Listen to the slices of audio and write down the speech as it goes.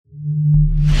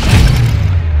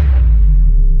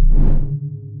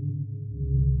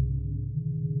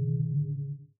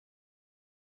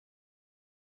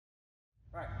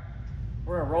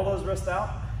wrist out.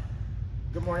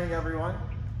 Good morning, everyone.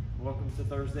 Welcome to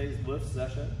Thursday's lift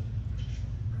session.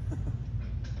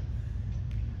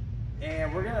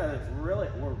 And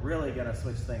we're really gonna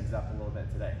switch things up a little bit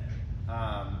today.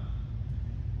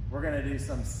 We're gonna do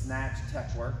some Snatch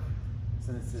Tech work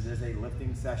since it is a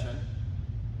lifting session.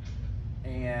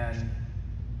 And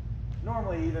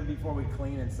normally, even before we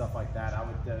clean and stuff like that,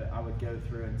 I would go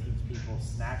through and teach people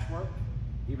snatch work,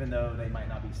 even though they might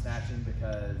not be snatching,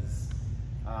 because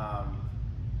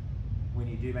when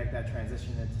you do make that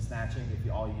transition into snatching,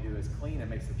 if all you do is clean, it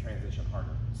makes the transition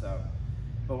harder. So,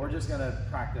 but we're just gonna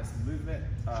practice movement,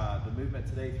 the movement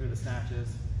today through the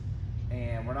snatches,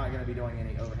 and we're not gonna be doing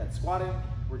any overhead squatting.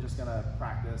 We're just gonna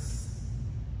practice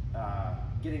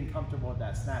getting comfortable with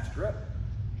that snatch grip.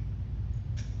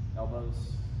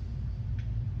 Elbows.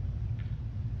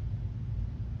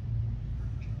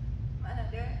 Am I not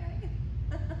doing it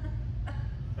right?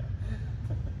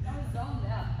 I was zoned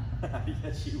out.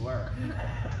 Yes, you were.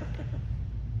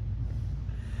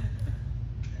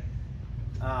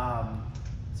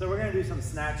 So we're going to do some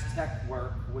Snatch Tech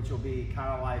work, which will be kind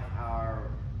of like our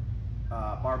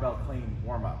barbell clean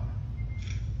warm-up.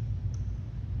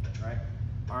 Right?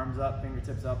 Arms up,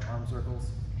 fingertips up, arm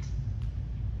circles.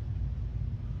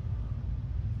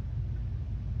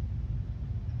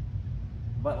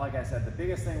 But like I said, the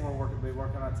biggest thing we'll be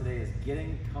working on today is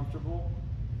getting comfortable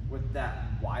with that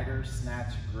wider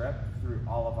snatch grip through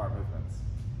all of our movements.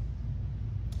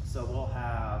 So we'll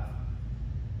have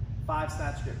 5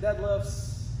 snatch grip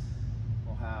deadlifts,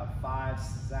 we'll have 5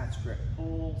 snatch grip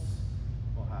pulls,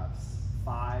 we'll have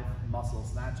 5 muscle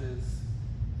snatches,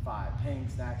 5 hang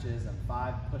snatches, and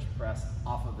 5 push press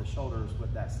off of the shoulders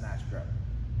with that snatch grip.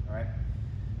 All right?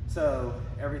 So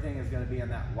everything is going to be in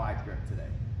that wide grip today.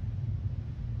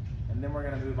 And then we're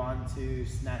going to move on to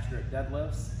snatch grip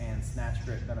deadlifts and snatch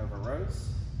grip bent over rows.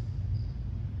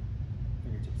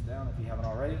 Fingertips down if you haven't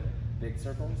already. Big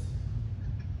circles.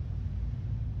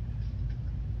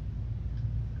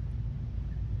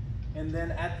 And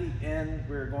then at the end,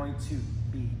 we're going to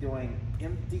be doing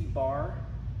empty bar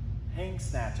hang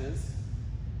snatches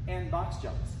and box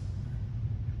jumps.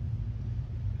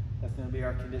 That's going to be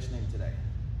our conditioning today.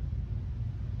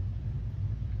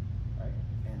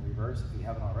 And reverse if you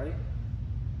haven't already.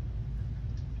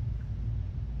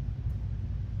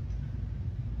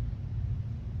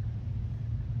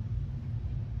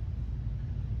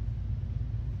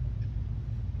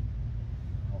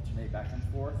 Alternate back and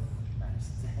forth.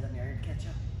 Just ahead of me, I'm gonna catch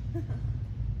up.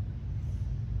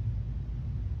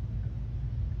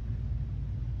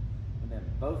 And then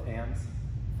both hands,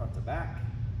 front to back,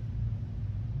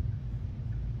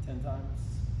 10 times.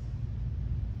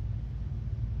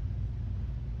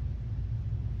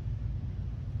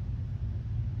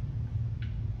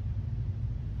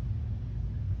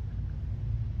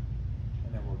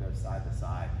 Side to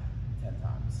side 10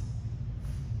 times.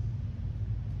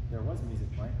 There was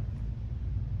music playing.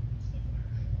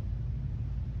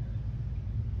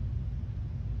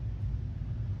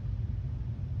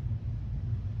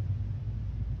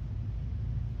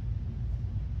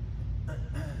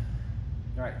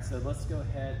 All right, so let's go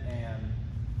ahead and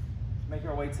make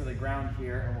our way to the ground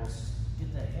here, and we'll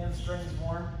get the hamstrings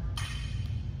warm.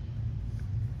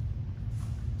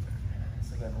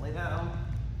 So go ahead and lay down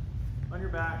on your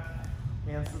back,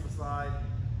 hands to the side,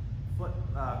 foot,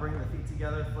 bring the feet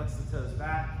together, flex the toes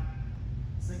back,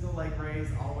 single leg raise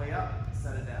all the way up,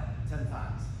 set it down, 10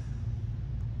 times.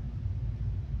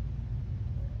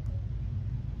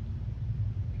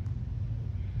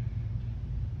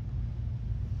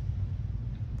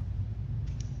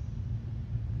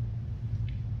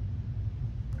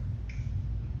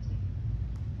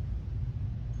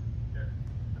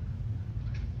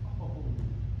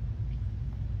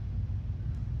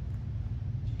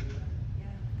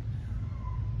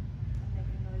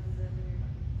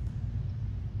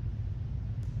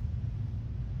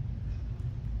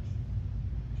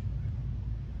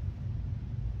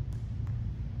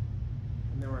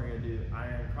 Do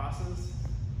iron crosses,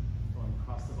 going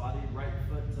across the body, right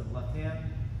foot to the left hand,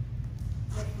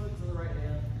 left foot to the right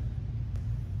hand.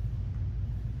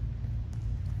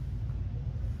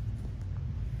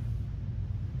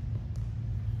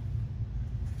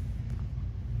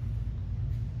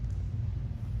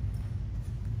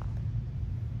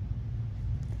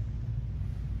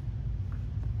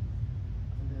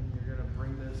 And then you're going to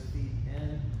bring those feet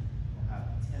in. We'll have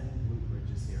 10 glute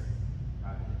bridges here.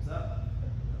 Drive the hips up.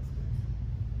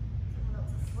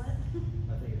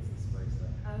 I think it's this place.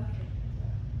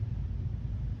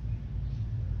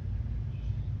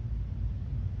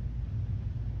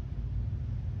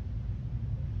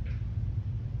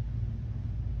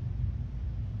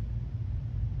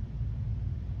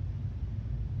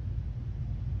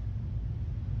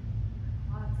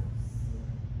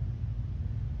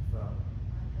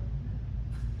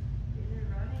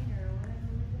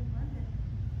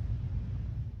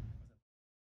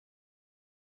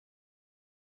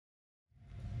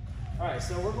 All right,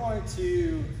 so we're going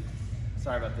to,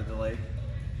 sorry about the delay.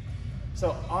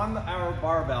 So on our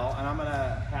barbell, and I'm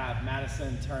gonna have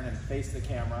Madison turn and face the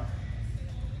camera.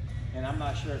 And I'm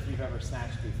not sure if you've ever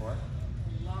snatched before.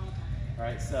 A long time. All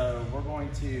right, so we're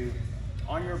going to,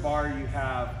 on your bar, you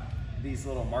have these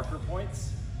little marker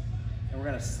points. And we're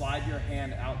gonna slide your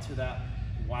hand out to that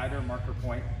wider marker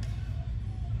point.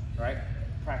 All right,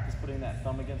 practice putting that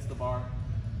thumb against the bar,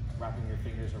 wrapping your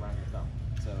fingers around your thumb.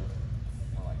 So,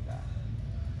 I like that,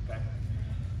 okay?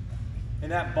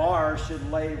 And that bar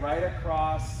should lay right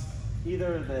across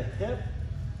either the hip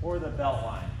or the belt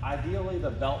line. Ideally the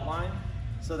belt line,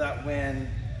 so that when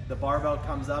the barbell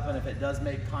comes up and if it does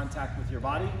make contact with your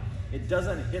body, it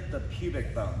doesn't hit the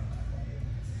pubic bone,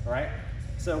 all right?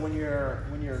 So when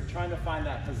you're trying to find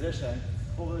that position,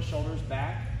 pull those shoulders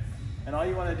back, and all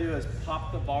you want to do is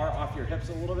pop the bar off your hips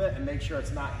a little bit and make sure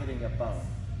it's not hitting a bone.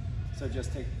 So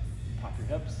just pop your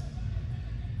hips.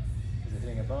 Is it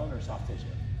hitting a bone or soft tissue?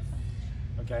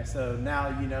 Okay, so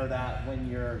now you know that when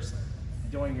you're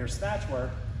doing your snatch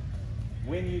work,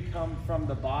 when you come from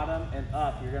the bottom and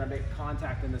up, you're gonna make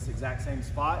contact in this exact same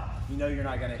spot. You know you're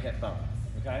not gonna hit bone,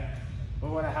 okay? We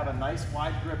wanna have a nice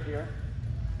wide grip here,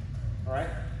 all right?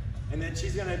 And then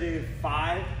she's gonna do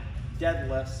 5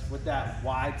 deadlifts with that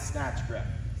wide snatch grip,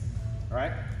 all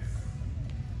right?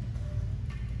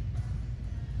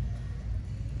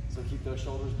 So keep those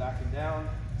shoulders back and down,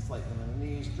 slightly on the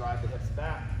knees, drive the hips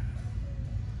back.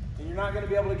 And you're not gonna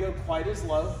be able to go quite as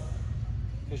low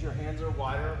because your hands are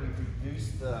wider. We've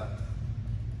reduced the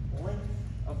length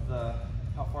of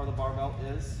how far the barbell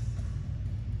is.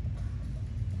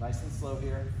 Nice and slow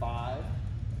here, 5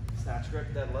 snatch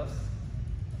grip deadlifts,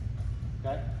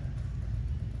 okay?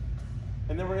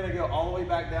 And then we're gonna go all the way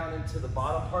back down into the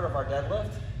bottom part of our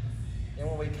deadlift. And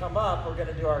when we come up, we're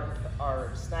gonna do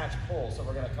our snatch pull. So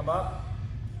we're gonna come up,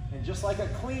 and just like a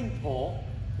clean pull,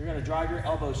 you're gonna drive your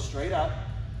elbows straight up.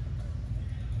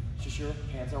 Just your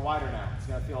hands are wider now. It's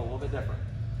gonna feel a little bit different.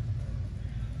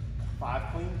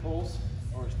 5 clean pulls,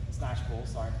 or snatch pulls,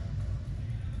 sorry.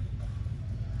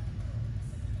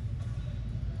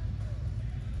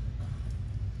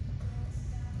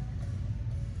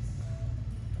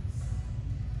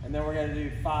 And then we're gonna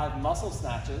do 5 muscle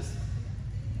snatches.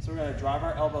 So we're gonna drive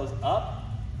our elbows up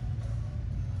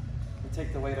and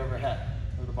take the weight overhead,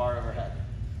 or the bar overhead.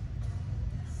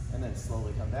 And then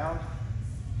slowly come down.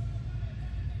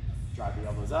 Drive the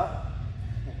elbows up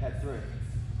and head through.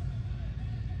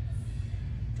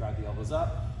 Drive the elbows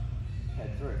up,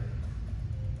 head through.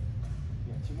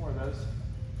 You got 2 more of those.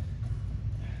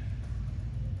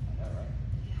 I know, right?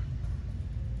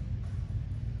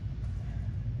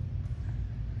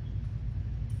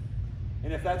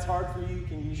 And if that's hard for you, you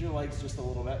can use your legs just a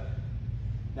little bit.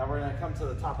 Now we're gonna come to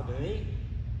the top of the knee,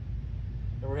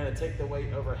 and we're gonna take the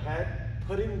weight overhead,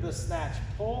 putting the snatch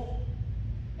pull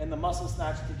and the muscle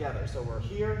snatch together. So we're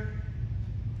here,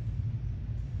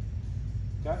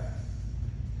 okay?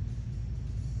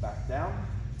 Back down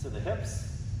to the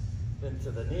hips, then to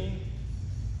the knee,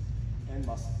 and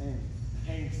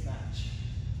hang snatch.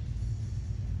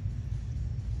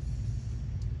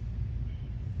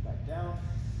 Back down.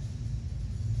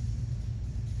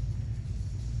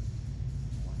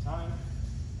 One more time.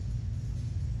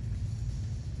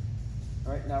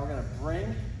 All right, now we're gonna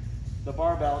bring the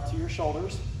barbell to your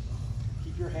shoulders.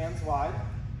 Keep your hands wide,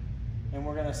 and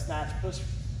we're gonna snatch, push,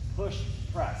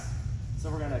 press. So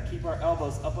we're gonna keep our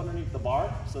elbows up underneath the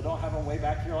bar, so don't have them way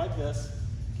back here like this.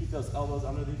 Keep those elbows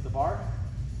underneath the bar.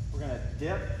 We're gonna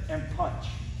dip and punch,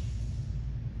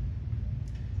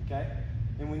 okay?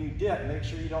 And when you dip, make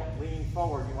sure you don't lean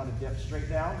forward. You wanna dip straight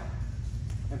down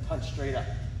and punch straight up,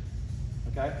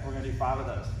 okay? We're gonna do 5 of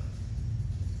those.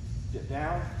 Dip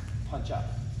down, punch up.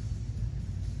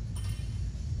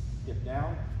 Dip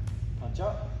down, punch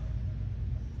up,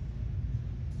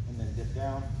 and then dip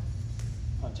down,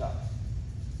 punch up,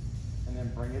 and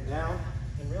then bring it down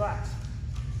and relax.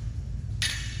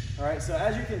 All right, so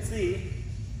as you can see,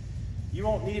 you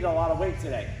won't need a lot of weight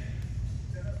today.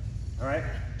 All right?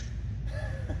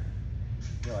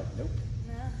 You're like, nope.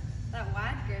 No, that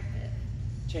wide grip,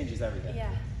 it Changes everything. Yeah.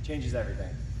 Changes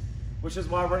everything. Which is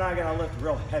why we're not gonna lift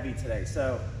real heavy today.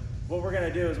 So what we're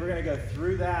gonna do is we're gonna go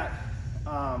through that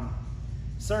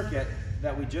circuit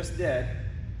that we just did,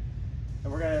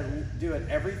 and we're gonna do it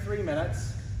every 3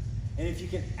 minutes. And if you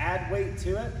can add weight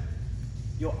to it,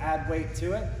 you'll add weight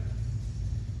to it.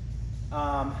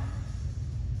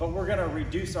 But we're gonna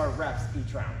reduce our reps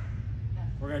each round.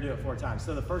 We're gonna do it 4 times.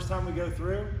 So the first time we go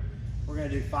through, we're gonna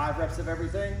do 5 reps of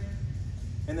everything,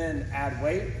 and then add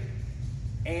weight,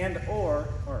 and or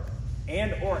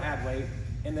add weight,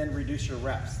 and then reduce your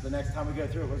reps. The next time we go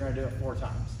through it, we're gonna do it 4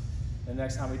 times. The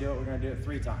next time we do it, we're gonna do it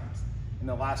 3 times. And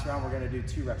the last round, we're gonna do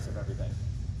 2 reps of everything,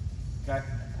 okay?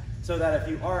 So that if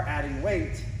you are adding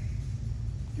weight,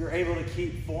 you're able to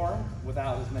keep form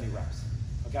without as many reps,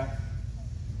 okay?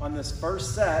 On this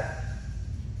first set,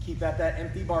 keep at that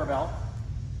empty barbell.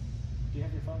 Do you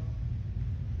have your phone?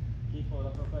 Can you pull it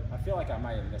up real quick? I feel like I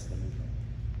might have missed the movement.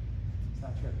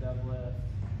 Snatch deadlift,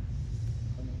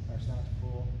 or snatch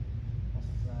pull,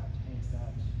 muscle snatch, hang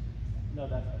snatch. No,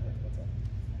 that's it.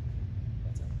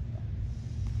 That's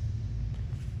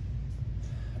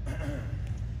it.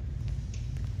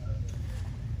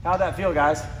 How'd that feel,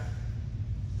 guys?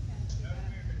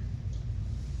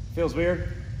 Feels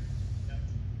weird?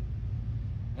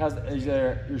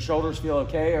 Your shoulders feel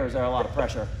okay, or is there a lot of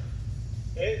pressure?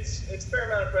 It's a fair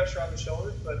amount of pressure on the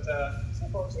shoulders, but so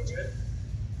far so good.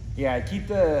 Yeah, keep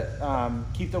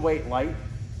the weight light,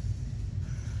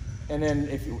 and then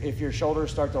if your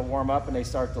shoulders start to warm up and they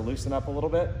start to loosen up a little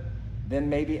bit, then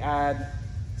maybe add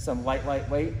some light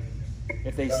weight.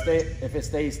 If it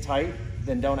stays tight,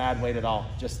 then don't add weight at all.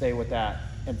 Just stay with that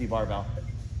empty barbell.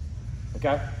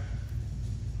 Okay?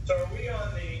 So are we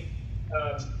on the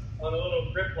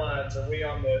little grip lines? Are we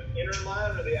on the inner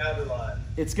line or the outer line?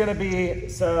 It's gonna be,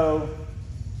 so,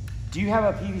 do you have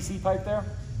a PVC pipe there?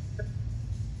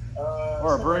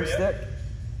 Or a broomstick?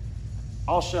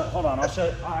 I'll show, hold on, I'll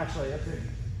show, oh, actually, that's it.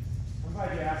 I'm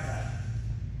glad you asked that.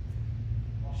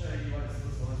 I'll show you what it's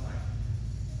supposed to look like.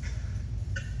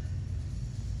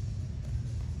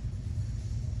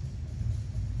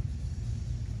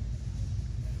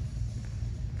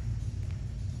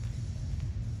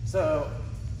 So,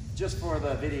 just for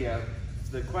the video,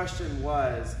 the question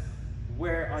was,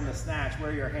 where on the snatch,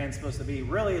 where your hand's supposed to be.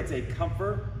 Really, it's a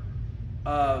comfort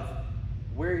of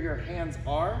where your hands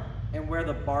are and where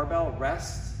the barbell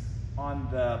rests on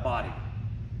the body.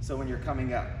 So when you're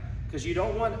coming up, because you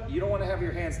don't want to have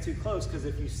your hands too close, because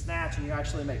if you snatch and you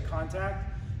actually make contact,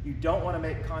 you don't want to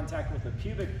make contact with the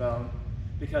pubic bone,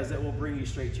 because it will bring you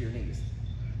straight to your knees.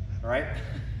 All right?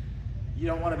 You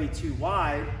don't want to be too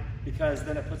wide, because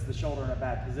then it puts the shoulder in a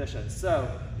bad position. So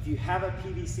if you have a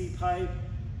PVC pipe,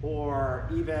 or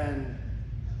even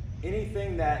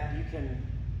anything that you can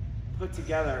put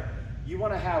together, you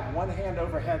want to have one hand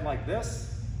overhead like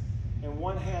this, and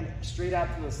one hand straight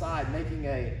out to the side, making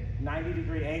a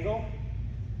 90-degree angle,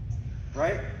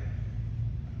 right?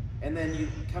 And then you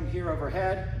come here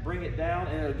overhead, bring it down,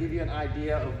 and it'll give you an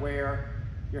idea of where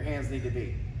your hands need to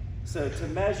be. So to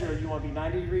measure, you want to be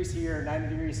 90 degrees here, 90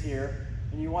 degrees here,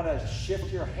 and you want to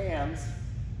shift your hands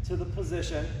to the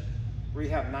position where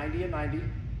you have 90 and 90.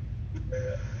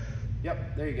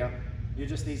 Yep, there you go. You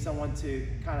just need someone to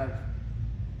kind of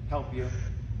help you.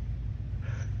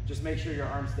 Just make sure your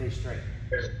arms stay straight.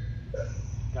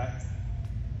 Okay?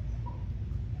 All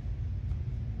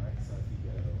right, so if you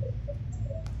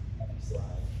go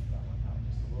slide that one out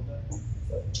just a little bit,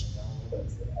 down a little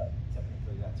bit,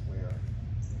 technically that's where your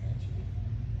hand should be.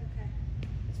 Okay.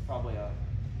 It's probably a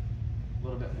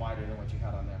little bit wider than what you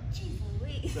had on there. Jeez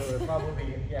Louise. So it'll probably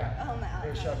be, yeah, On the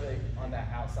outside. shove it on that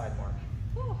outside mark.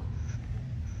 Whew.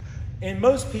 And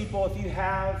most people, if you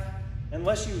have,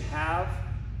 unless you have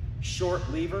short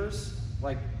levers,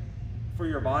 like for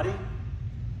your body,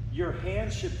 your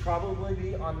hands should probably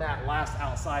be on that last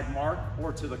outside mark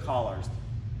or to the collars.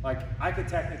 Like I could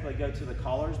technically go to the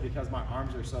collars because my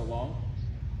arms are so long.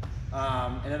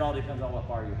 And it all depends on what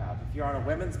bar you have. If you're on a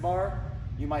women's bar,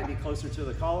 you might be closer to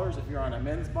the collars. If you're on a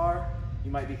men's bar, you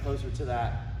might be closer to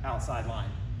that outside line.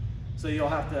 So you'll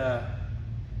have to,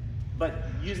 but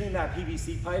using that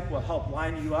PVC pipe will help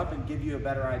line you up and give you a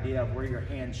better idea of where your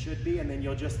hand should be, and then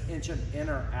you'll just inch them in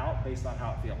or out based on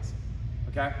how it feels,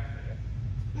 okay?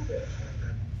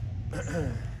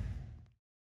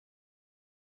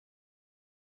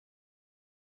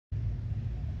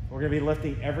 We're gonna be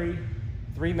lifting every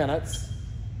 3 minutes.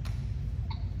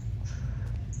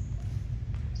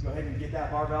 Go ahead and get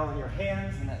that barbell in your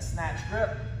hands and that snatch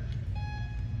grip.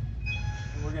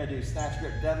 And we're gonna do snatch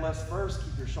grip deadlifts first.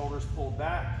 Keep your shoulders pulled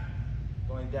back,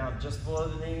 going down just below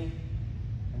the knee,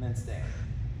 and then stand.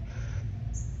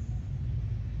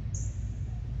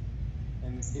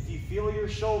 And if you feel your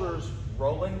shoulders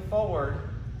rolling forward,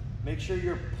 make sure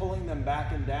you're pulling them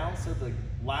back and down so the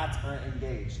lats aren't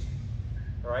engaged,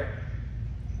 all right?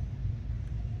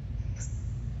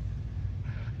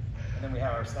 And then we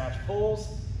have our snatch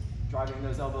pulls, driving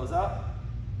those elbows up.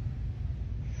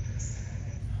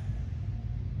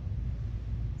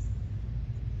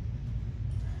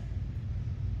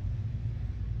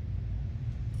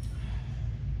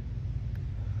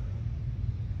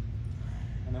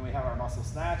 And then we have our muscle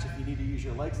snatch. If you need to use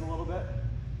your legs a little bit,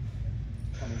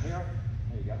 in here.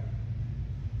 There you go.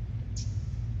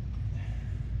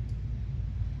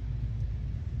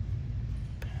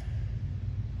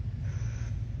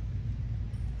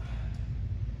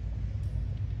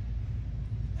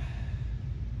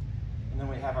 And then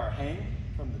we have our hang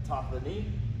from the top of the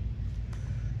knee,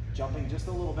 jumping just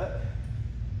a little bit.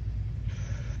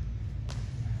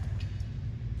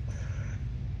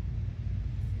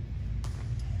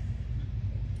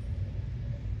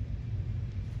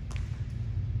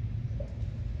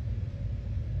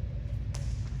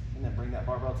 And then bring that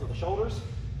barbell to the shoulders.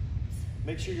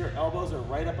 Make sure your elbows are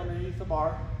right up underneath the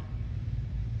bar.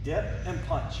 Dip and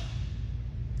punch.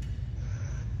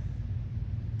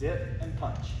 Dip and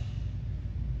punch.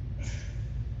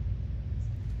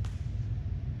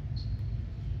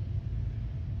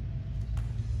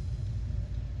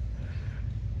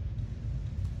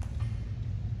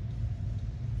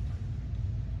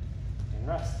 And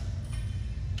rest.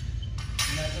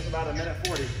 And that took about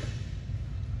 1:40.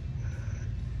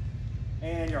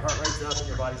 And your heart rate's up and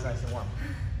your body's nice and warm.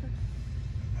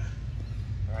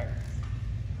 All right.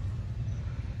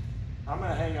 I'm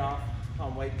gonna hang off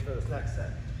on weight for this next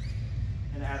set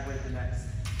and add weight the next.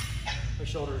 The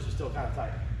shoulders are still kind of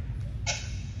tight.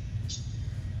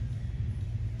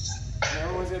 And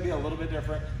everyone's gonna be a little bit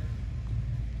different.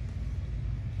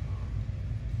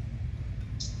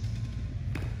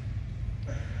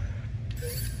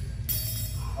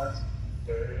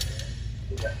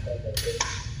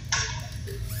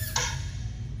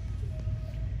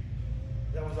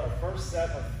 That was our first set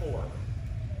of 4.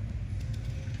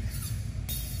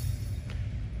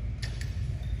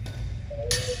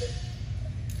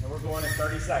 And we're going in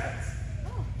 30 seconds.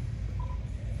 Oh.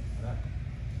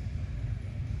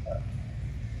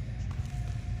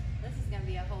 This is going to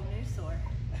be a whole new sore.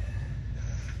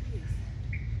 Jeez.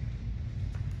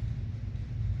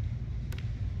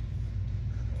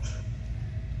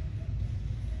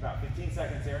 About 15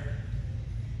 seconds here.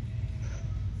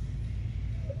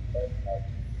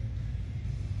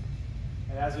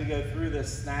 And as we go through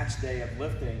this snatch day of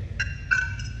lifting,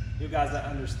 you guys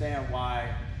understand why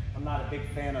I'm not a big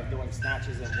fan of doing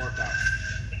snatches in workouts.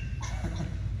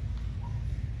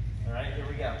 All right, here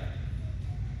we go.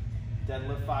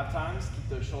 Deadlift 5 times. Keep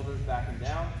those shoulders back and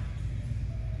down.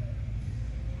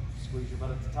 Squeeze your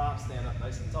butt at the top. Stand up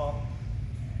nice and tall.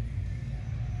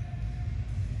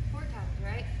 4 times,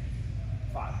 right?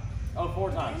 5. Oh,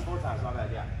 4 times. 4 times. My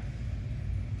bad. Yeah.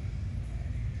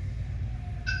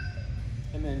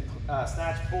 And then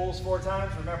snatch pulls 4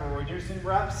 times. Remember, we're reducing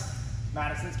reps.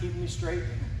 Madison's keeping me straight.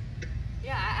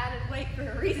 Yeah, I added weight for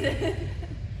a reason.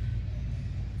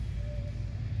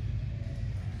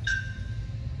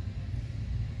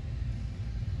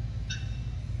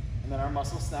 And then our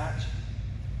muscle snatch.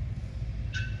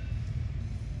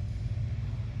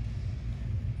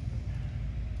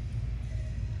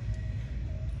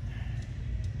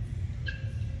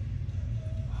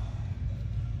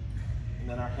 And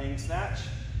then our hang snatch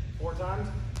 4 times.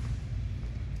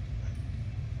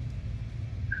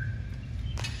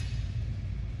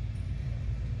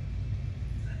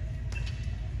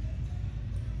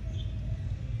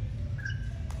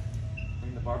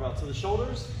 Bring the barbell to the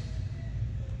shoulders.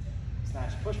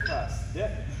 Snatch, push, press,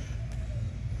 dip.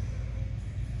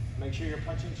 Make sure you're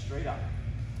punching straight up.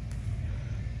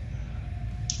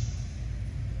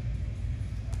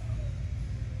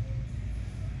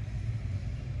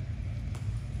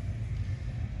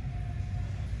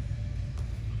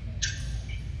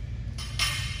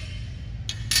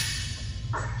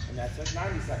 And that took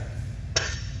 90 seconds.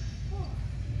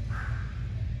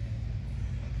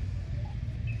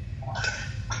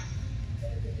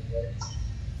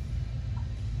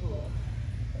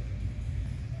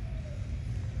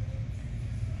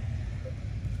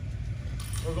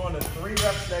 We're going to 3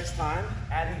 reps next time,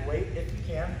 adding weight if you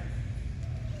can.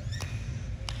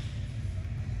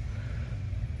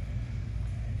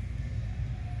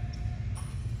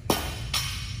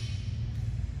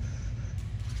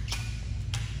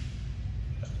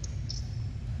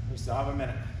 We still have a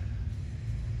minute.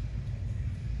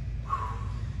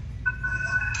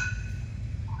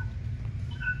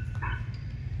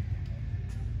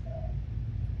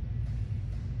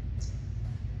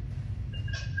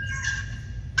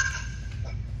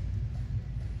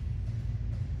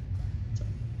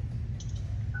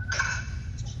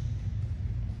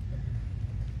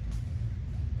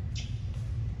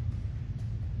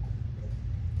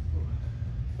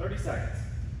 Seconds.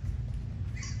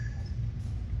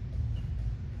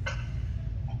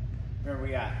 Remember,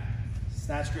 we got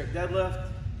snatch grip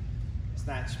deadlift,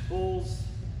 snatch pulls,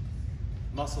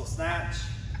 muscle snatch,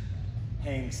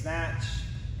 hang snatch,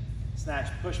 snatch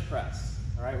push press.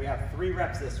 All right, we have 3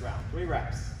 reps this round, 3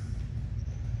 reps.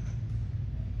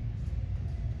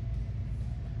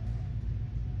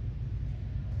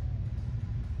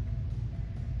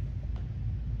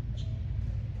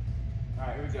 All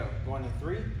right, here we go. Going in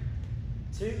 3,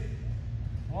 2,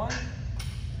 1.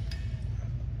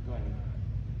 Go ahead and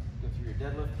go through your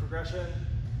deadlift progression.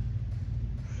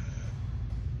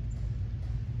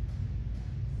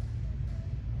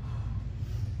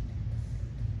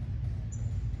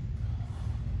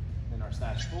 Then our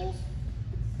snatch pulls.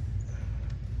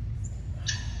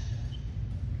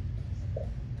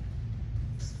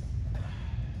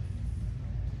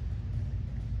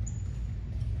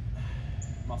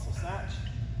 Muscle snatch.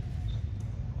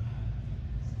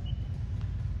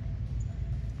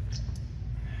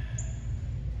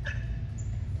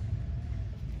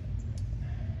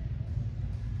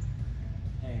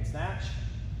 Hang snatch.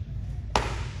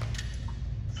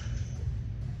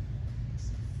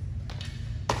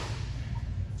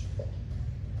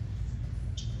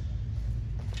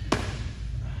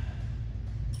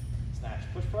 Snatch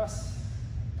push press.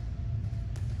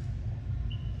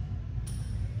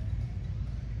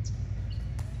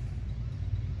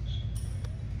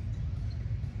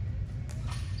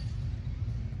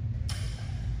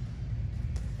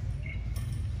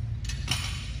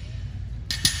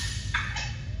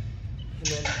 And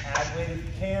then add weight if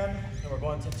you can, and we're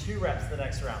going to 2 reps the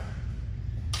next round.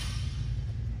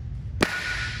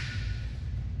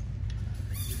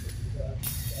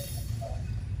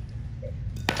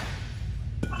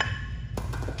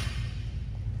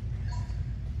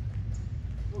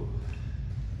 Ooh.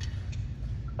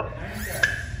 9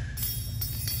 seconds.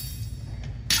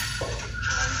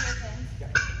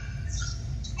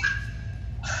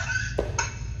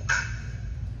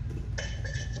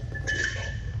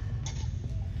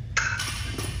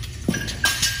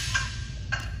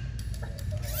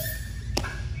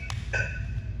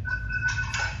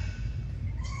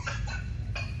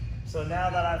 So now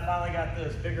that I've finally got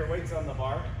those bigger weights on the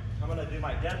bar, I'm going to do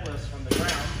my deadlifts from the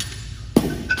ground.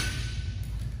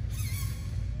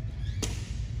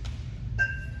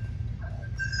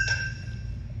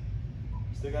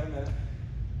 Still got a minute.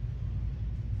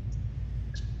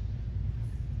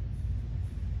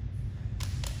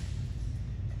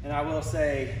 And I will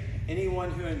say,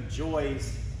 anyone who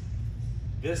enjoys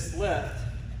this lift,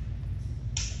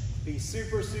 be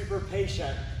super, super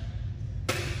patient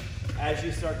as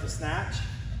you start to snatch.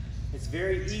 It's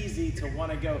very easy to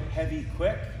want to go heavy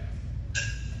quick,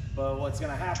 but what's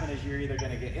going to happen is you're either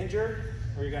going to get injured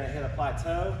or you're going to hit a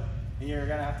plateau, and you're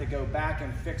going to have to go back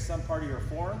and fix some part of your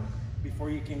form before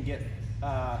you can get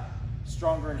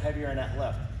stronger and heavier in that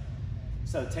lift.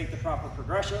 So take the proper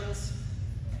progressions.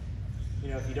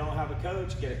 You know, if you don't have a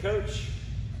coach, get a coach,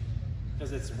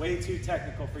 because it's way too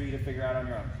technical for you to figure out on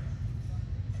your own.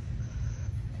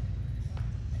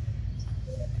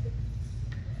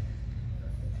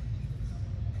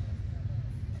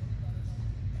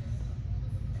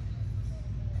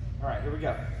 All right, here we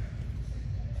go.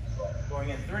 Going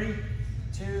in 3,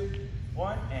 2,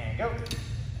 1, and go.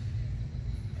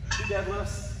 2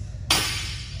 deadlifts,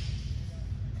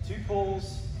 2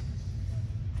 pulls,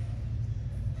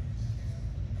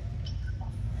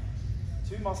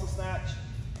 2 muscle snatch,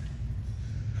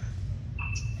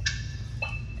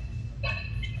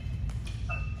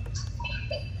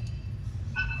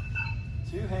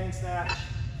 2 hang snatch,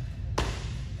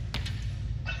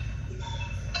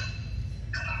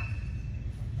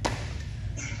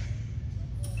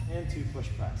 and 2 push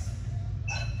press.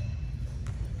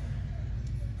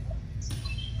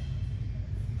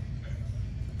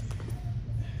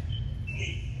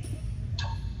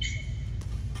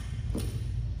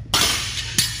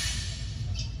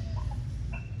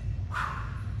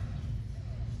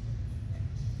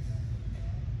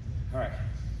 All right,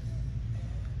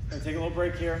 gonna take a little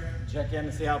break here, check in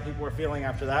and see how people are feeling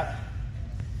after that.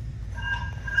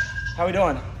 How we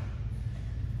doing?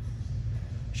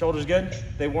 Shoulders good?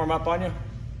 They warm up on you?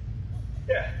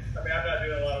 Yeah, I mean, I'm not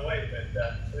doing a lot of weight,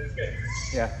 but it's good.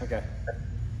 Yeah, okay.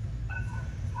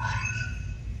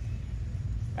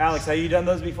 Alex, have you done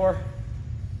those before?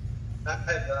 I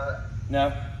have not.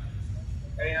 No?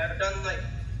 I mean, I've done like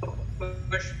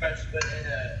push press, but in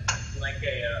a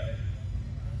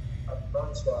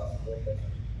front squat with it,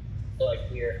 like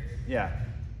here. Yeah.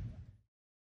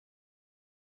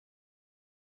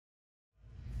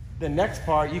 The next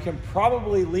part, you can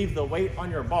probably leave the weight on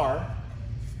your bar.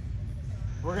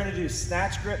 We're gonna do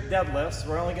snatch grip deadlifts.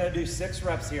 We're only gonna do 6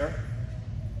 reps here.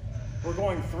 We're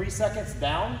going 3 seconds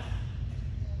down,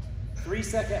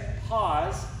 3-second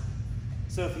pause.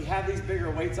 So if you have these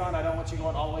bigger weights on, I don't want you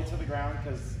going all the way to the ground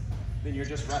because then you're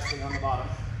just resting on the bottom.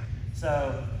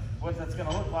 So what that's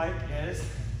gonna look like is,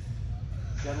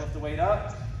 deadlift the weight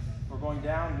up, we're going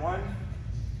down, 1,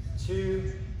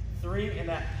 2, 3, and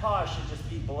that pause should just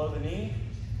be below the knee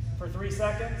for 3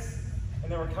 seconds,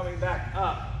 and then we're coming back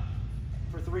up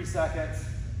for 3 seconds,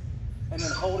 and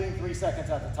then holding 3 seconds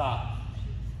at the top,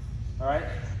 all right?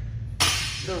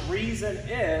 The reason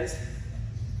is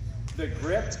the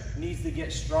grip needs to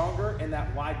get stronger in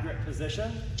that wide grip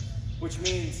position, which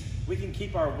means we can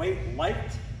keep our weight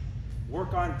light,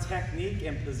 work on technique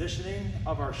and positioning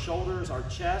of our shoulders, our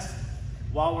chest,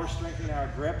 while we're strengthening our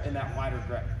grip in that wider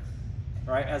grip,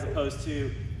 all right? As opposed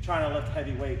to trying to lift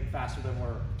heavy weight faster than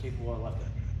we're capable of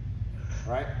lifting,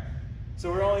 all right?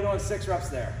 So we're only doing 6 reps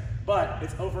there, but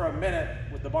it's over a minute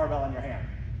with the barbell in your hand,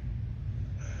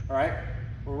 all right?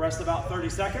 We'll rest about 30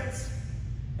 seconds,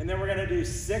 and then we're gonna do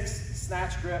 6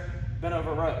 snatch grip bent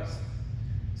over rows.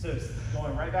 So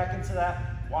going right back into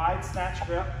that wide snatch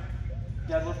grip,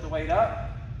 deadlift the weight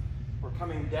up, we're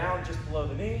coming down just below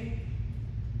the knee.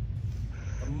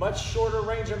 A much shorter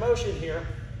range of motion here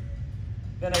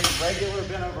than a regular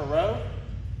bent over row,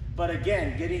 but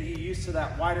again, getting you used to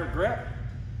that wider grip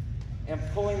and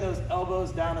pulling those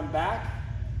elbows down and back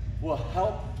will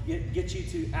help get you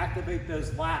to activate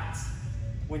those lats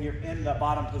when you're in the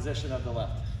bottom position of the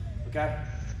lift, okay?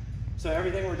 So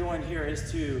everything we're doing here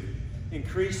is to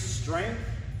increase strength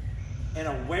and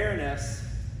awareness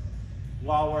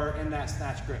while we're in that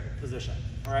snatch grip position,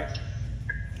 all right?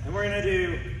 And we're gonna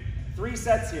do 3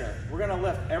 sets here. We're gonna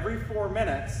lift every 4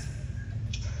 minutes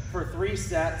for 3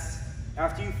 sets.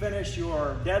 After you finish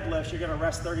your deadlifts, you're gonna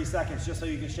rest 30 seconds just so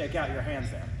you can shake out your hands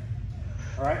there,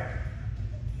 all right?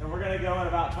 And we're gonna go in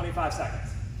about 25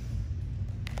 seconds.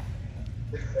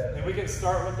 And we can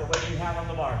start with the weight you have on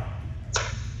the bar.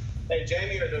 Hey,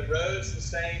 Jamie, are the rows the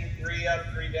same? 3 up,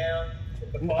 3 down?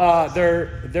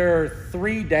 They're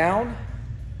 3 down,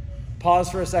 pause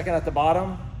for a second at the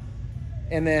bottom,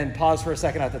 and then pause for a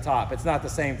second at the top. It's not the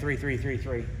same 3, 3, 3,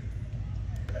 3.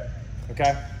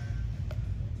 Okay?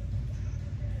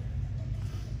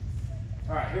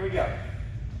 All right, here we go.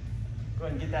 Go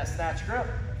ahead and get that snatch grip.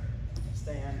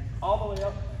 Stand all the way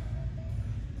up.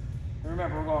 And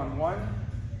remember, we're going 1,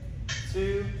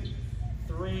 2,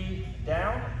 3,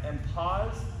 down, and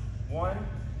pause. 1,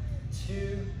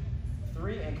 2,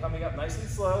 3, and coming up nice and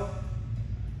slow.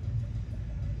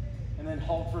 And then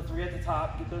hold for 3 at the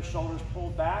top. Get those shoulders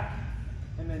pulled back,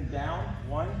 and then down.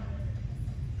 1,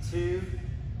 2,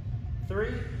 3.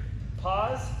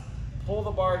 Pause. Pull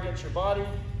the bar against your body.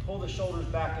 Pull the shoulders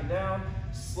back and down.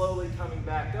 Slowly coming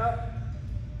back up.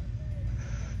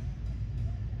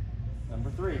 Number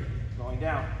 3, going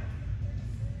down.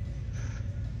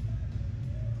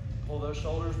 Pull those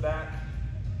shoulders back.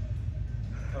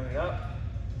 Coming up.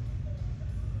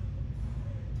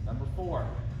 Number 4.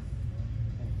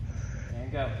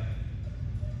 And go.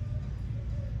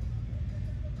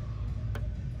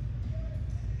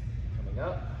 Coming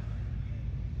up.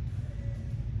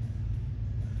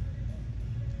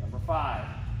 Number 5.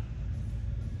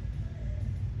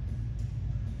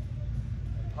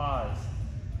 And pause.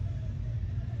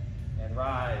 And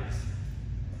rise.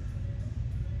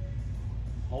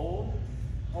 Hold,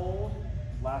 hold.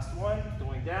 Last one,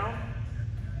 going down.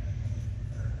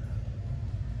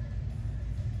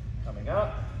 Coming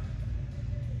up.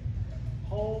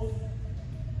 Hold,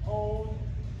 hold,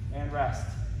 and rest.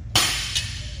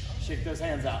 Shake those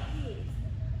hands out.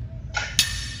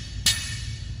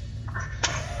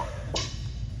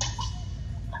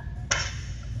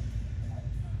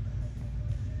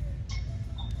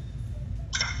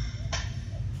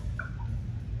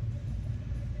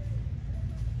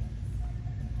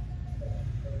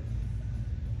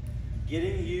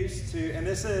 Getting used to, and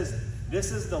this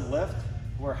is the lift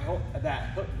where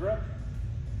that hook grip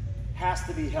has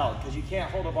to be held, because you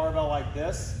can't hold a barbell like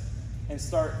this and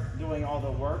start doing all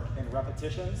the work and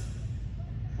repetitions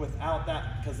without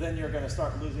that, because then you're going to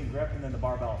start losing grip and then the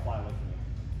barbell will fly away from you.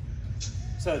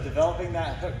 So developing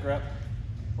that hook grip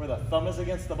where the thumb is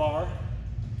against the bar,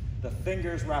 the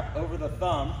fingers wrap over the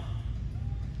thumb,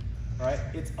 right?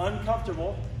 It's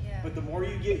uncomfortable, but the more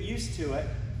you get used to it,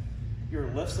 your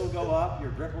lifts will go up,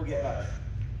 your grip will get better.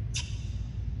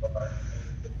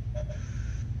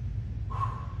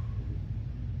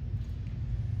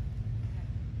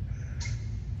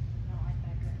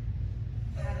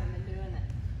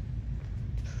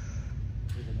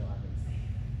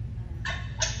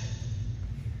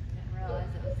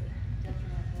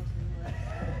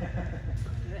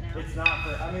 It's not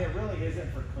for, I mean, it really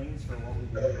isn't for cleans for what we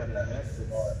do, but in this,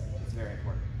 it's very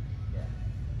important. Yeah.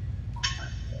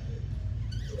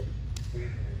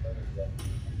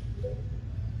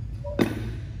 I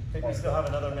think we still have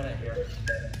another minute here.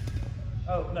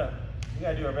 Oh, no. We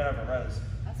gotta do our bent over rows.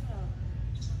 That's what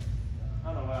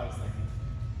I don't know what I was thinking.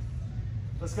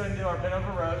 Let's go ahead and do our bent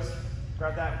over rows.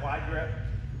 Grab that wide grip.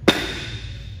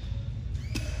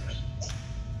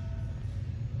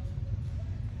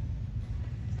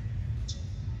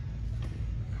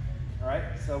 All right,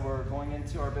 so we're going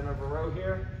into our bent over row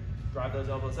here. Drive those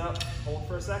elbows up, hold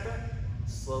for a second,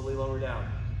 slowly lower down.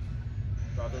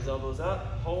 Drive those elbows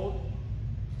up, hold,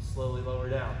 slowly lower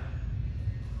down.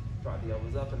 Drive the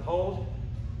elbows up and hold,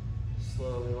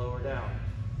 slowly lower down.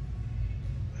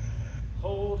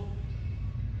 Hold,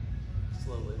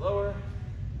 slowly lower.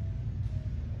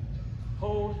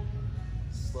 Hold,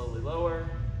 slowly lower.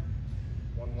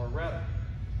 One more rep.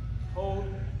 Hold,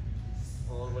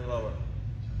 slowly lower.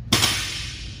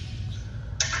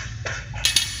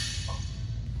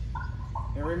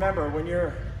 And remember, when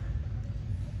you're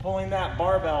pulling that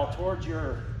barbell towards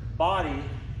your body,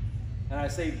 and I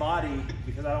say body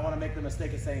because I don't want to make the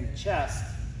mistake of saying chest,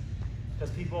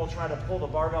 because people try to pull the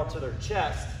barbell to their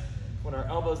chest when our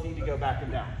elbows need to go back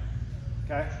and down.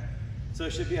 Okay? So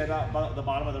it should be about the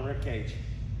bottom of the rib cage.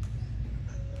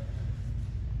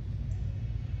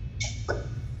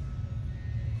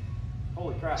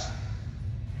 Holy crap. So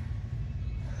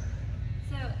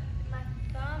my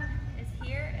thumb is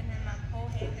here and then my whole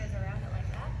hand goes around it like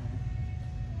that.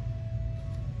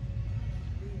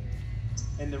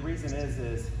 And the reason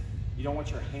is you don't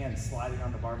want your hand sliding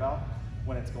on the barbell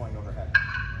when it's going overhead.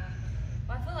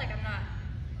 Well, I feel like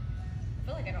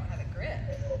I don't have a grip.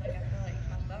 Like I feel like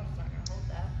my thumb's not gonna hold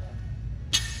that.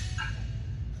 But...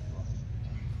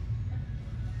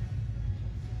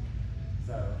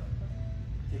 So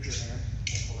take your hand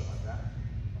and hold it like that.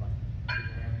 Hold on. Take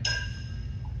your hand.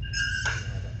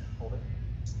 Hold it.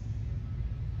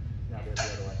 Now do it the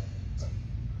other way.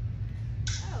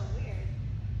 Oh, weird.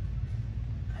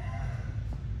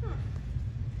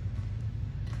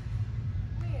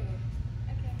 Weird.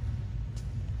 Okay.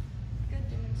 Good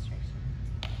demonstration.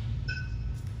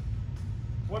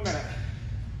 1 minute.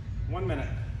 1 minute.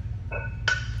 I'm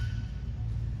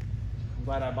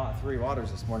glad I bought 3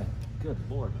 waters this morning. Good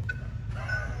Lord.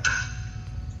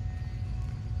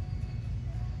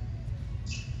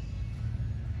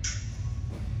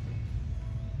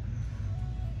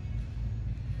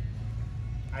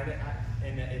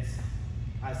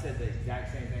 I said the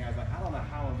exact same thing. I was like, I don't know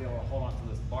how I'm gonna be able to hold on to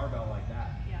this barbell like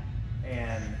that. Yeah.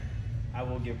 And I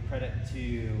will give credit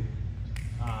to,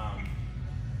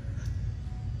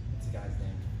 what's the guy's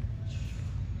name?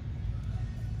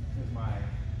 Here's my,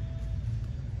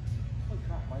 holy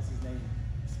crap, why is his name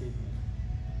escaping me?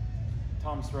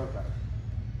 Tom Soroka.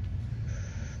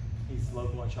 He's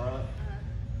local in Charlotte.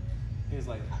 He was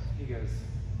like, he goes,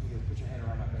 put your hand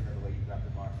around my finger the way you grab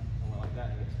the bar. I went like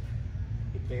that, and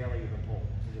he barely even pulled.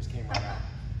 It just came right out.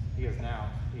 He goes, now,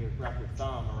 you wrap your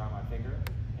thumb around my finger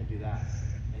and do that.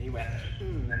 And he went,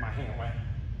 and then my hand went.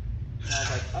 And I was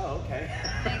like, oh, okay.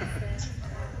 Makes sense.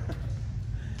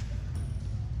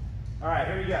 All right,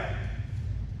 here we go.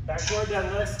 Back to our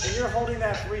deadlifts. And you're holding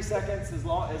that 3 seconds as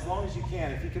long as you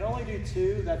can. If you can only do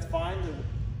 2, that's fine.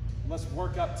 Let's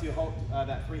work up to hold,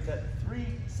 that 3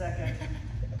 second.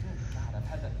 God, I've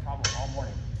had that problem all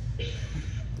morning.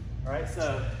 All right,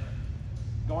 so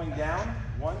going down,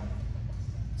 1,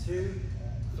 2,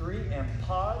 3, and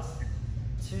pause.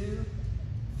 2,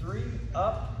 3,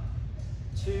 up,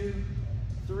 2,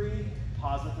 3,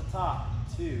 pause at the top.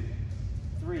 2,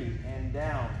 3, and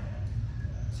down.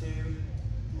 2,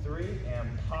 3, and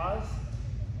pause.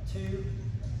 2,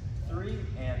 3,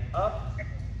 and up.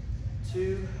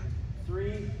 2,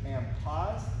 3, and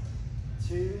pause.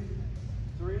 2,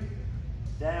 3,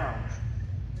 down.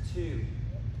 2,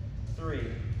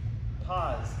 3,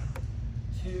 pause.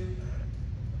 2,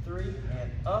 3,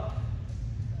 and up.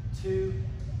 2,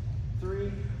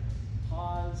 3,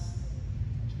 pause.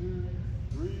 2,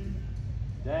 3,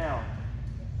 down.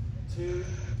 2,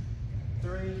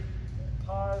 3,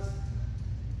 pause.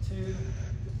 2,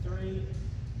 3,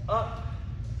 up.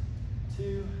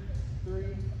 2, 3,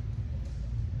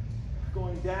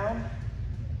 going down.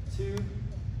 2,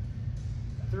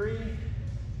 3,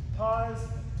 pause.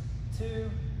 2,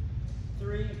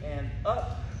 3, and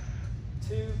up.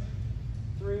 2,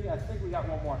 3. I think we got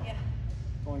one more. Yeah.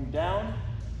 Going down.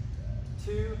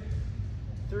 2,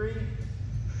 3,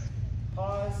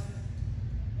 pause.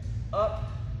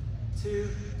 Up. 2,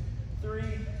 3,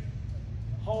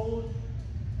 hold,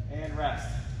 and rest.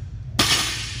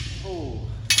 Oh.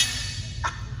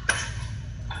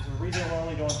 There's a reason we're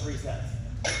only doing 3 sets.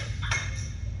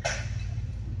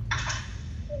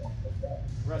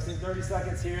 Resting 30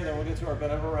 seconds here, then we'll get to our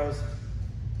bent over rows.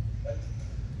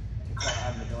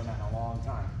 doing that in a long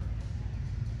time.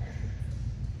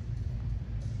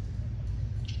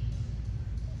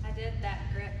 I did that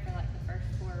grip for like the first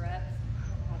 4 reps.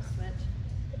 I'll switch.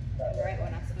 And right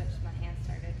when I switched, my hand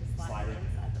started to slide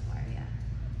inside the bar. Yeah.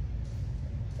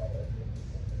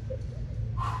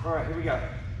 All right, here we go.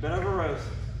 Bent over rows.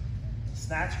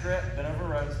 Snatch grip, bent over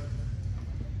rows.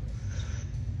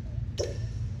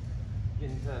 Get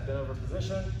into that bent over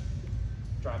position.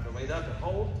 Drive the weight up and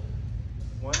hold.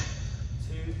 1, 2,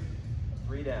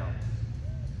 3 down.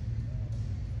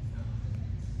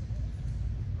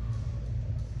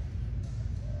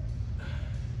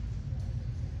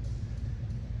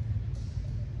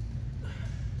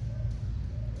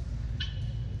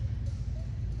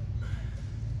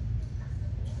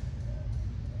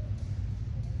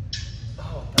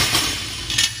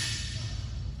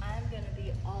 I'm gonna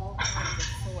be all kinds of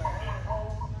sore.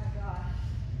 Oh my gosh.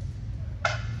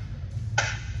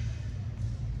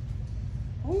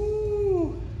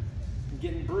 Woo! I'm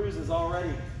getting bruises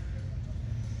already.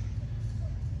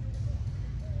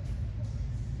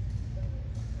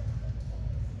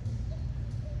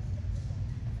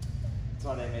 That's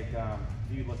why they make,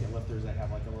 if you look at lifters, they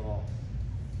have like a little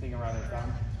thing around their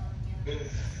thumb.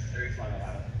 That's why they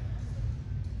have it.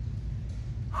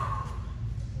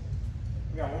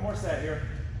 We got one more set here.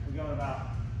 We're going about,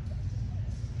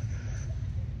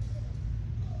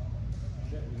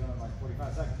 shit, we're going like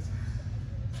 45 seconds.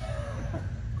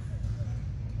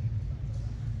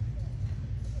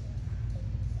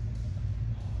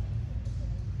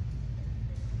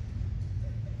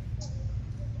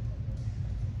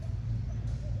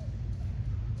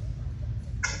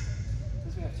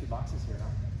 Because we have 2 boxes here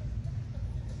now.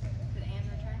 Did Anne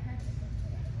return her?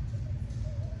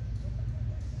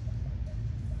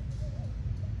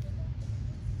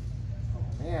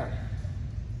 Oh man.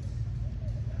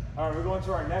 All right, we're going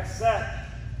to our next set.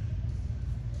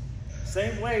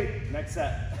 Same weight, next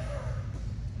set.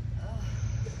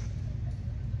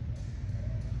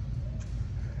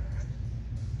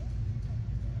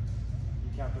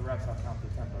 You count the reps, I'll count the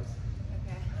tempos.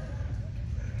 Okay.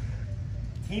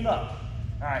 Team up.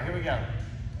 All right, here we go.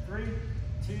 3,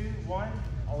 2, 1.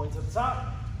 All the way to the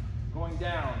top. Going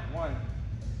down. 1,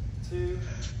 2,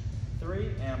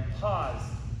 3, and pause.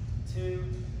 2,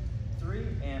 3,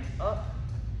 and up.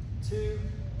 2,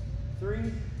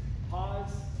 3,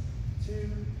 pause. 2,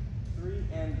 3,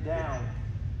 and down.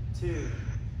 2,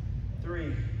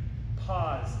 3,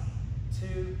 pause.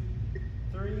 2,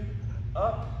 3,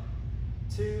 up.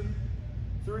 2,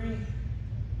 3,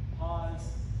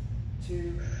 pause.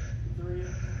 2, 3,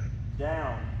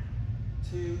 down.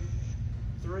 2,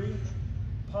 3,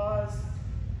 pause.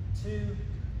 2,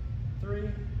 3,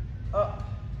 up.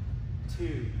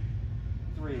 2,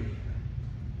 3,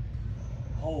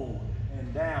 hold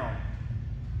and down.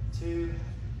 2,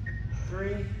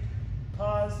 3,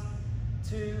 pause.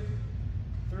 2,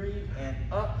 3, and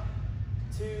up.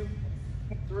 2,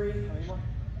 3, how many more?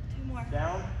 2 more.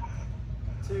 Down.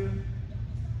 2,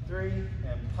 3,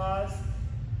 and pause.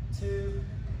 2,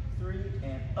 3,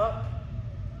 and up.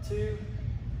 2,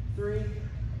 3,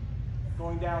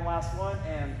 going down, last one,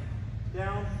 and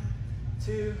down.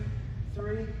 2,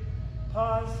 3,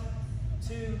 pause.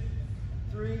 2,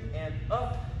 3, and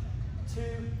up. 2,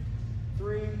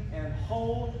 3, and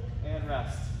hold, and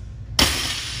rest.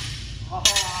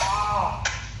 Ah!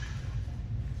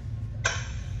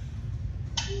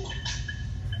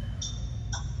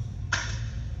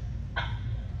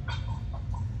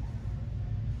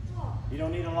 You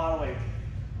don't need a lot of weight.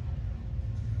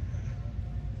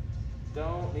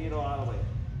 Don't need a lot of weight.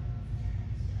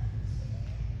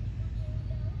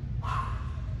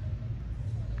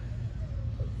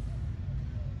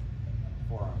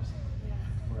 Forearms. Yeah.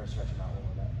 We're going to stretch them out a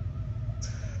little bit.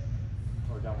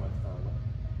 We're done with the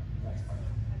next part.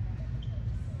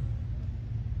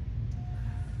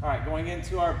 All right, going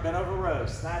into our bent over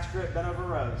rows. Snatch grip, bent over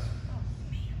rows.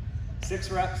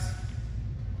 6 reps.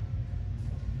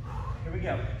 Here we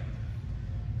go.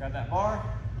 Grab that bar.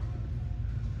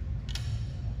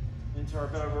 Into our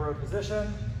bent over row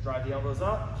position. Drive the elbows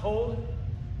up, hold,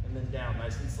 and then down,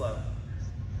 nice and slow.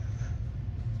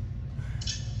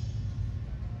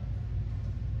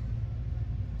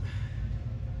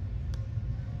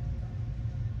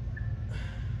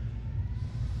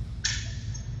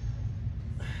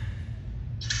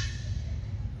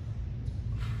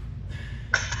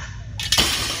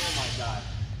 Oh my God.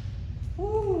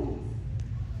 Woo!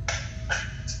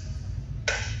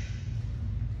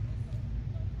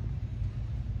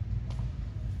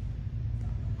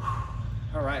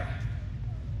 All right.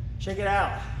 Shake it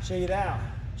out. Shake it out.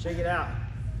 Shake it out.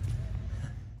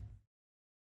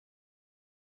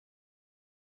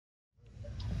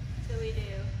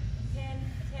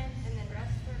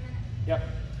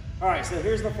 All right, so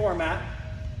here's the format.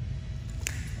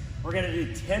 We're gonna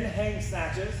do 10 hang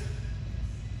snatches,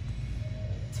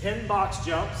 10 box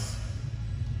jumps,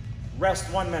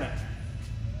 rest 1 minute.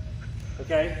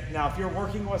 Okay, now if you're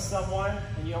working with someone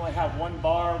and you only have 1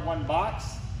 bar, 1 box,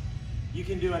 you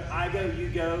can do an I go, you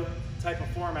go type of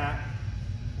format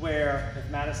where if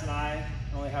Madison and I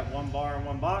only have 1 bar and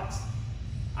 1 box,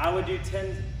 I would do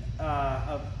 10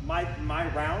 of my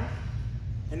round,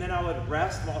 and then I would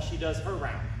rest while she does her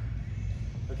round.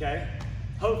 Okay?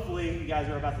 Hopefully you guys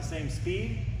are about the same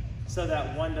speed so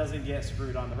that one doesn't get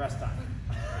screwed on the rest time.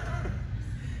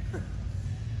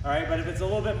 All right, but if it's a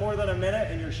little bit more than a minute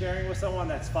and you're sharing with someone,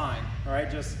 that's fine. All right,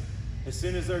 just as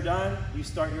soon as they're done, you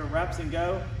start your reps and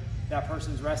go. That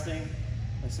person's resting.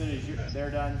 As soon as they're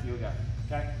done, you'll go.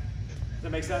 Okay? Does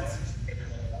that make sense?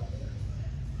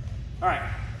 All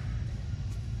right.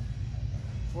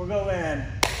 We'll go in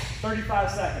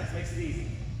 35 seconds. Makes it easy.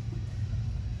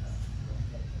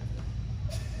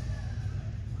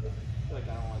 I feel like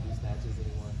I don't want to do snatches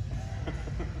anymore.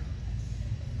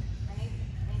 I need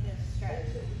to stretch.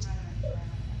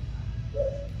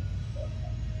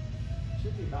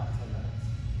 Should be about 10 minutes.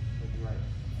 Would be right.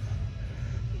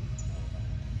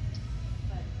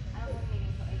 But I don't have a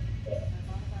meeting until 8:15, so as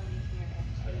long as I leave here at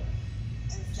 8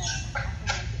 and 7, I can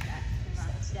make it back to my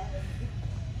desk.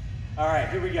 All right,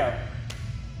 here we go.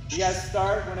 You guys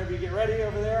start whenever you get ready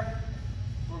over there.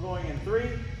 We're going in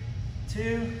 3,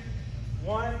 2,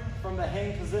 1. From the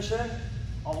hang position,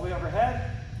 all the way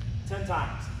overhead, 10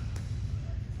 times.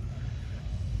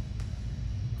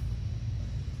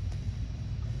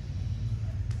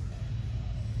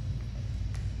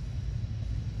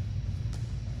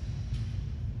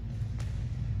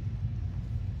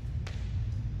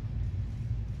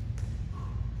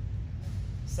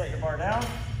 Set your bar down,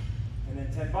 and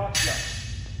then 10 box jumps.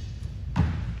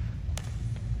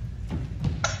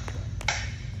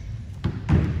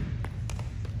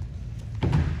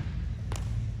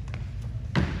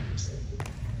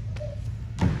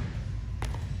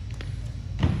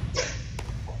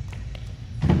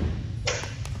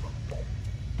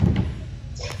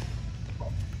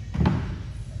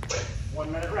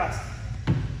 Rest.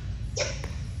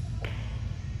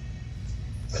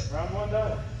 Round 1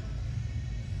 done.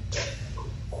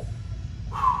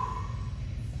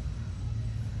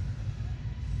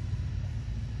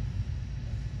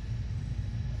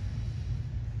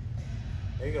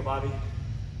 There you go, Bobby.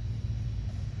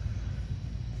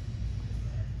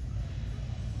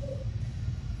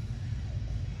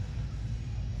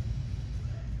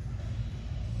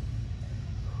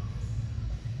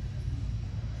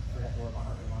 Forgot to worry about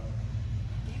heart rate monitor.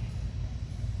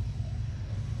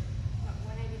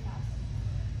 185.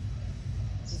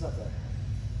 Who's up there?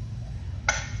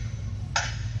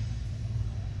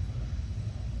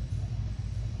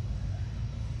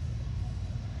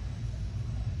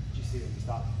 Did you see when you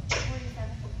stopped? 47.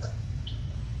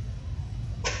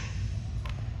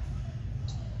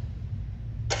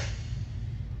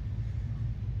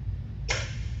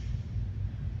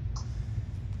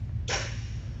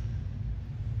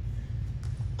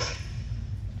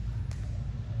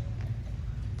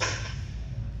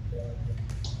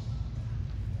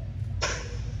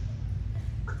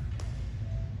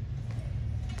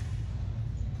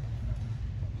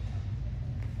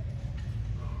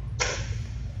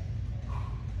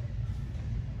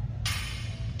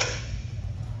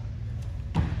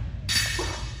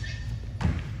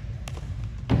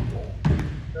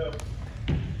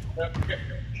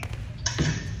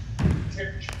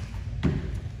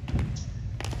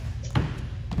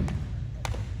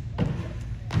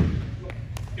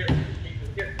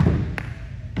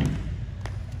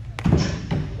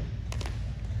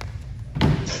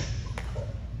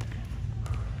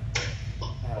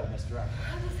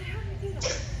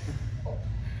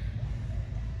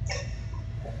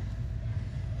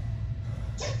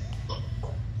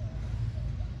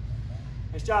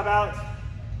 Nice job, Alex.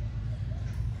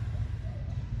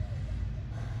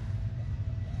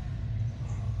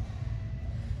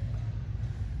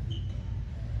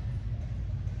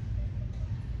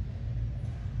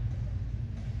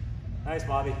 Nice,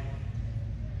 Bobby.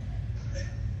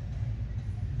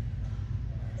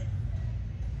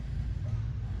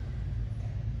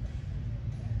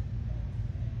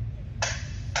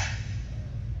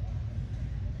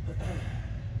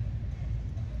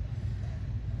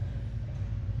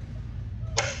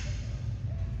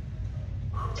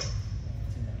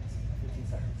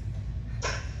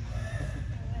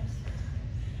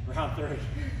 Round 3.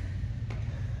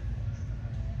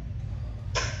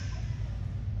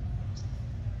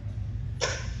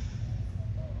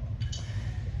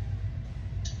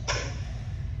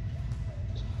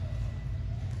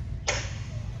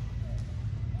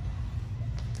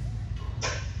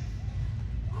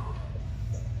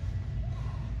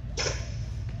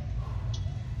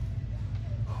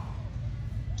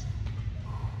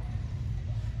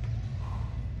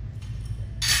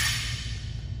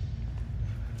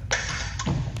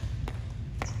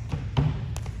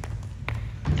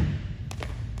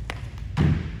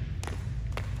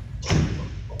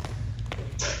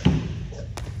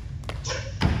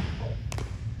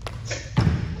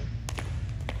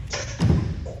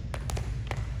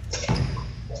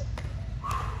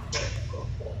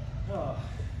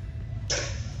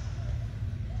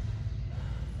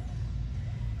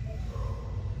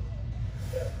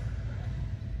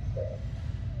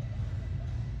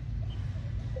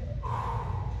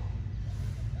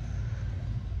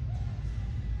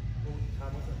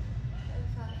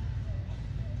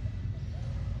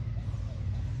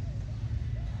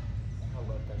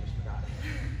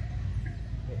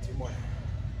 more.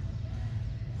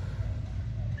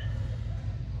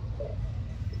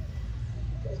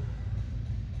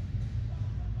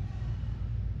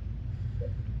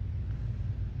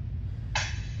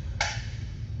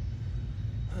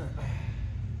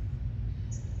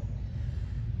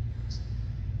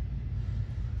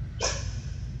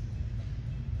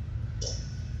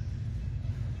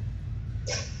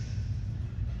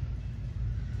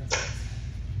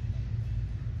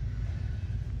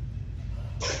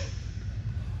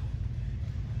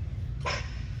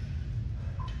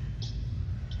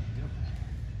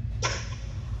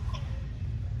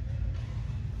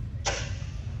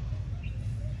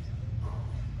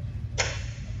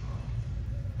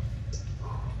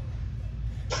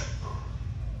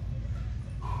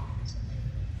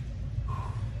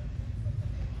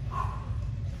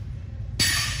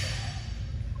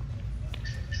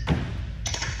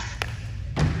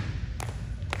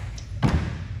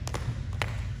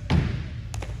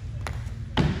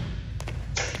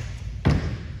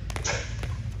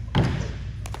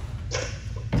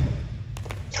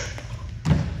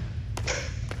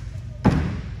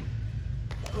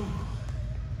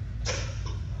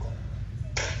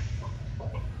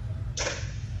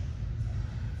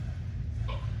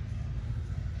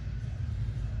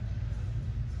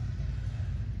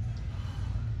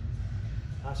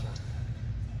 Last round.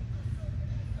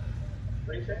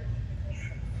 What do you say?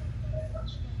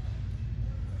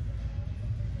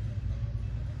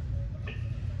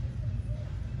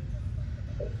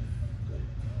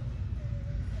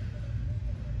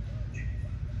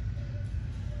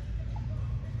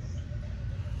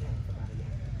 Come out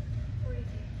again. 42.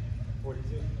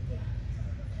 42. Yeah.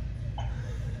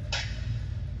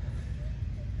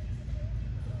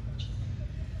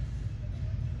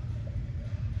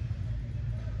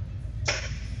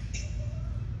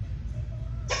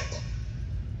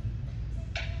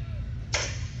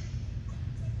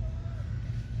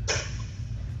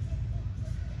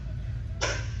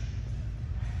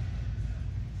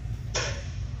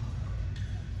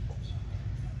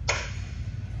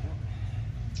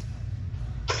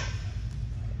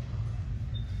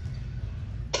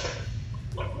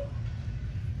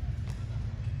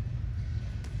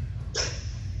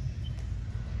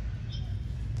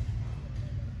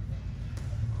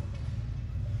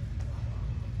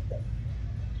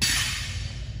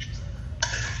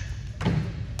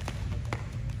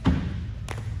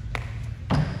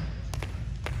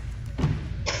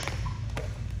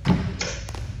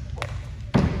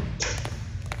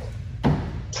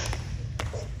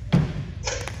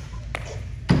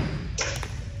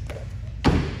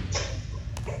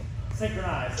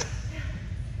 Synchronize.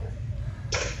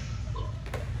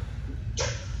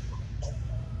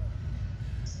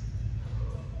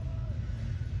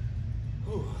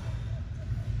 Whew.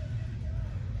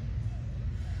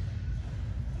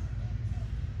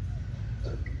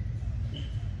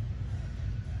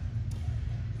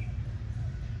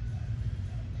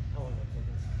 How long did it take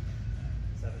us?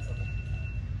 7 something.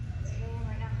 It's 8 a.m.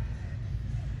 right now.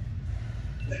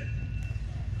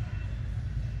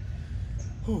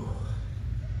 Whew.